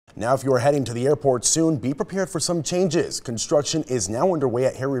Now, if you are heading to the airport soon, be prepared for some changes. Construction is now underway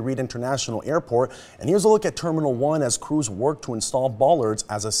at Harry Reid International Airport, and here's a look at Terminal 1 as crews work to install bollards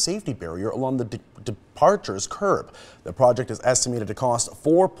as a safety barrier along the departures curb. The project is estimated to cost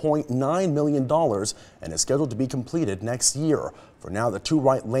 $4.9 million and is scheduled to be completed next year. For now, the two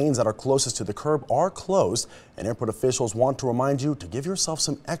right lanes that are closest to the curb are closed, and airport officials want to remind you to give yourself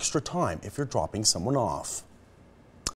some extra time if you're dropping someone off.